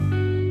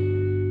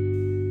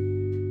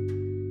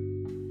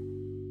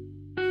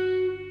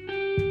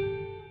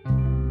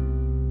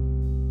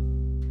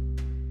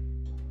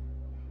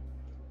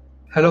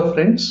Hello,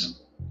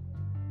 friends.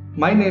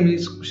 My name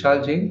is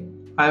Kushal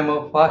Jain. I am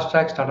a fast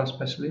track startup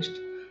specialist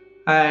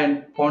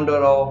and founder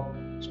of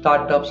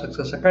Startup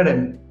Success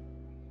Academy.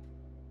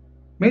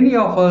 Many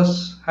of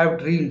us have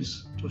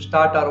dreams to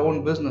start our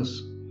own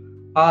business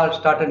or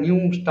start a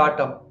new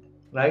startup,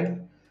 right?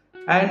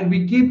 And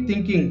we keep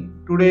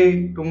thinking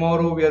today,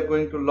 tomorrow we are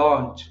going to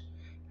launch,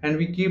 and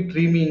we keep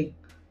dreaming,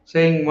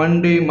 saying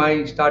one day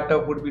my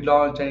startup would be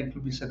launched and it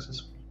will be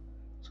successful.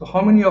 So,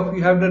 how many of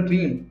you have the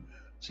dream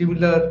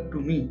similar to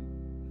me?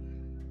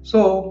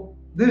 So,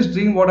 this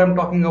dream, what I'm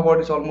talking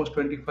about, is almost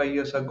 25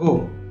 years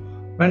ago.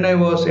 When I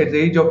was at the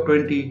age of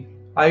 20,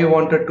 I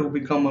wanted to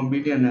become a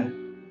millionaire.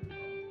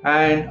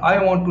 And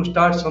I want to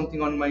start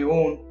something on my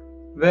own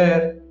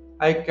where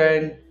I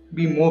can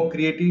be more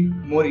creative,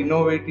 more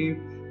innovative,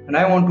 and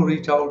I want to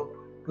reach out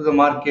to the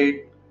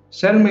market,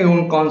 sell my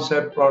own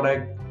concept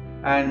product,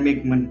 and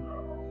make money.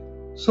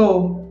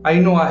 So, I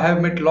know I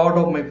have met a lot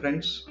of my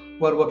friends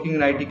who are working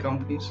in IT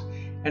companies,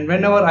 and uh,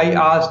 whenever I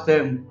ask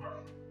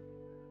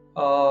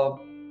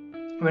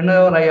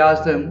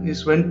them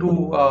is when to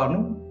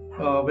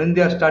when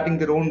they are starting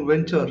their own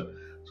venture.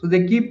 So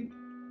they keep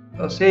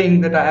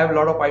saying that I have a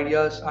lot of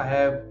ideas. I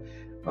have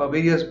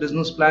various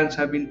business plans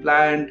have been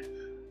planned,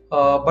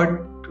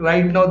 but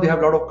right now they have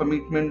a lot of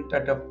commitment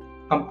at a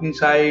company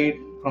side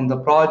from the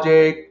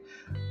project,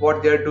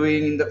 what they are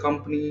doing in the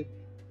company.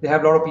 They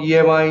have a lot of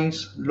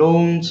EMIs,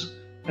 loans,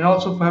 and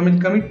also family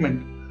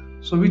commitment.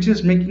 So which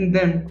is making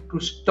them to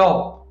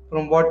stop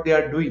from what they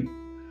are doing,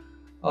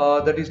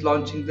 that is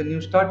launching the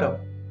new startup.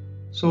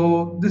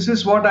 So this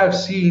is what I've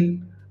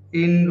seen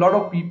in a lot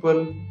of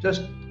people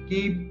just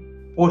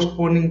keep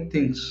postponing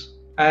things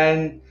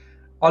and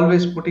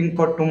always putting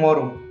for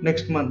tomorrow,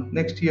 next month,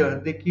 next year.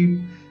 They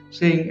keep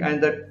saying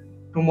and that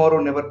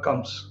tomorrow never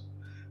comes.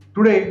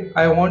 Today,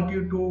 I want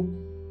you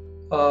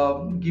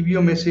to give you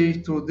a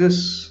message through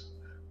this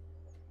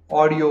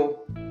audio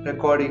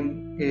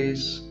recording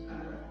is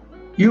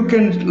you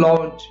can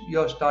launch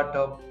your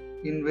startup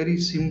in very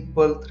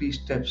simple three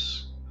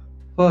steps.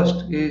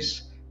 First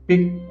is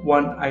pick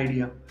one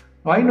idea.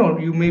 Now I know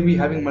you may be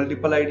having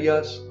multiple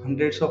ideas,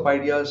 hundreds of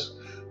ideas.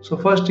 So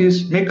first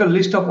is make a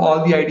list of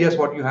all the ideas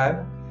what you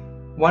have,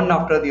 one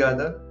after the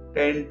other,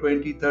 10,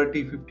 20,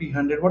 30, 50,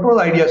 100, whatever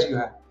the ideas you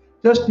have.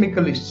 Just make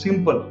a list,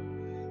 simple.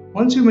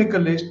 Once you make a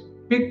list,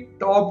 pick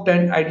top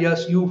 10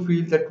 ideas you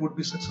feel that would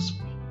be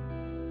successful.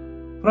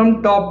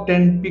 From top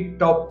 10, pick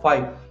top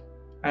 5.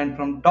 And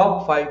from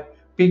top 5,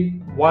 pick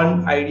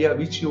one idea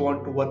which you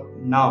want to work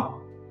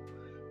now.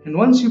 And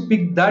once you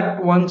pick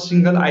that one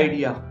single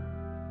idea,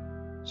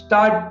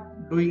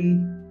 start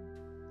doing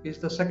is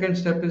the second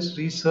step is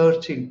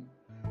researching.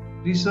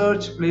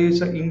 Research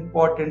plays an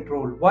important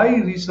role. Why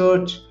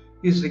research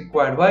is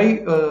required?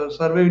 Why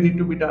survey need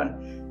to be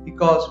done?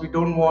 Because we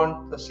don't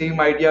want the same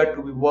idea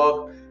to be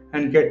worked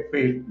and get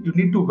failed. You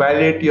need to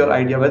validate your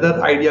idea,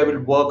 whether idea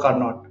will work or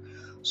not.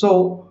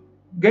 So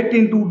get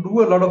into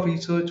do a lot of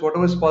research,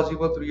 whatever is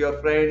possible through your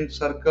friend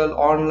circle,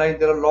 online.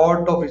 There are a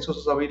lot of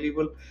resources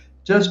available.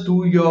 Just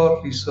do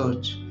your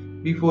research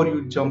before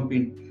you jump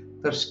in.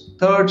 The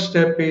third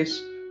step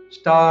is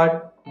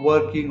start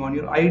working on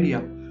your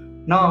idea.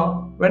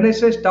 Now, when I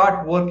say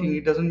start working,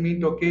 it doesn't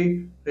mean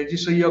okay,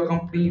 register your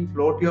company,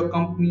 float your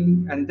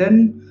company, and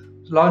then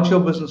launch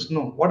your business.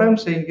 No, what I'm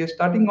saying is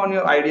starting on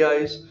your idea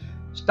is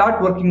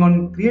start working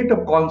on create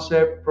a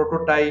concept,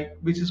 prototype,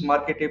 which is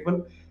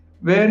marketable.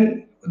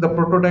 When the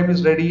prototype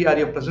is ready or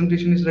your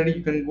presentation is ready,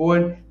 you can go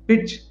and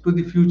pitch to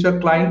the future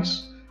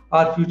clients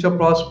or future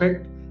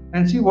prospect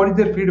and see what is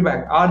their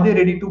feedback. Are they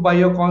ready to buy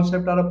your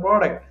concept or a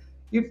product?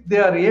 If they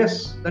are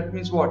yes, that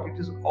means what? It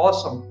is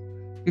awesome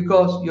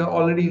because you're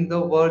already in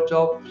the verge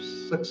of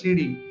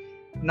succeeding.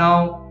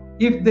 Now,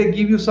 if they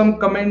give you some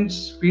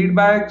comments,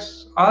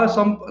 feedbacks, or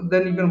some,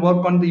 then you can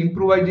work on the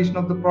improvisation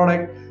of the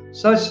product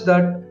such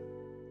that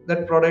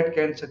that product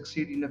can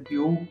succeed in a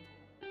few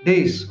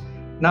days.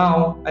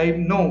 Now, I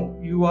know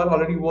you are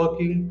already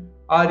working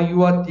or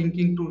you are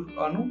thinking to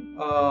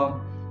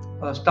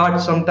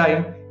start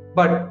sometime,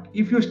 but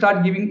if you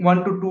start giving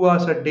 1 to 2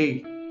 hours a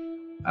day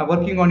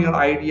working on your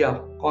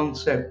idea,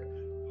 concept,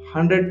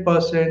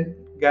 100%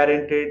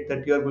 guaranteed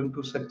that you are going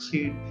to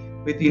succeed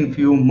within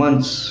few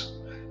months.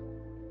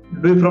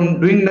 From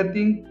doing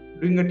nothing,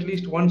 doing at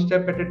least one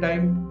step at a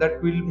time,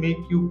 that will make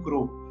you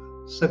grow,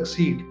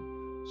 succeed.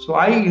 So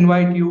I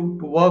invite you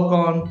to work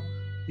on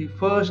the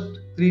first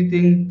three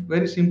things.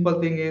 Very simple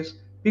thing is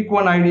pick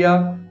one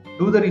idea,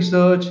 do the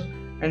research,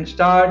 and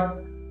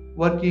start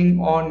working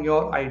on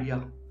your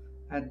idea.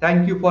 And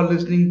thank you for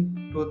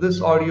listening to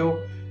this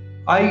audio.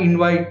 I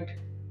invite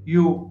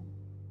you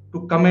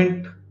to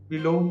comment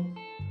below,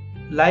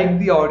 like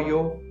the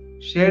audio,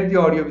 share the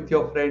audio with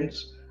your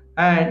friends,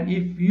 and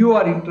if you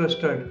are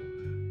interested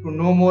to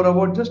know more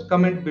about, just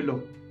comment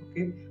below.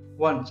 Okay.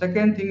 One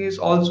second thing is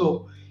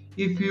also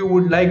if you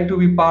would like to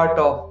be part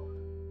of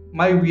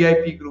my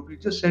VIP group, you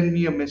just send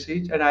me a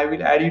message and I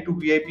will add you to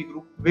VIP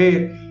group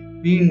where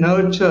we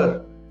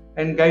nurture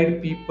and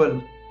guide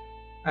people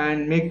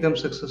and make them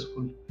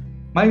successful.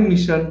 My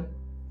mission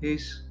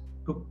is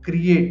to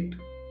create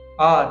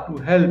or to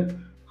help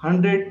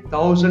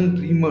 100,000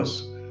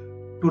 dreamers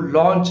to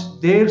launch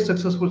their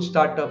successful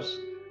startups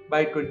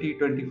by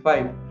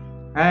 2025.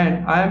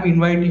 And I am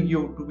inviting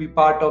you to be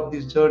part of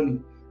this journey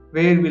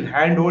where we'll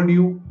handhold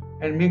you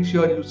and make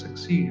sure you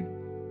succeed.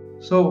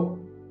 So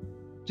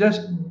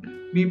just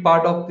be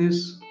part of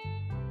this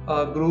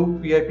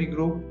group, VIP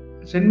group.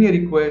 Send me a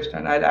request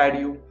and I'll add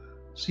you.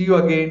 See you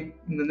again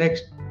in the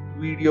next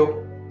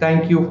video.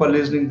 Thank you for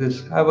listening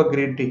this. Have a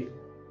great day.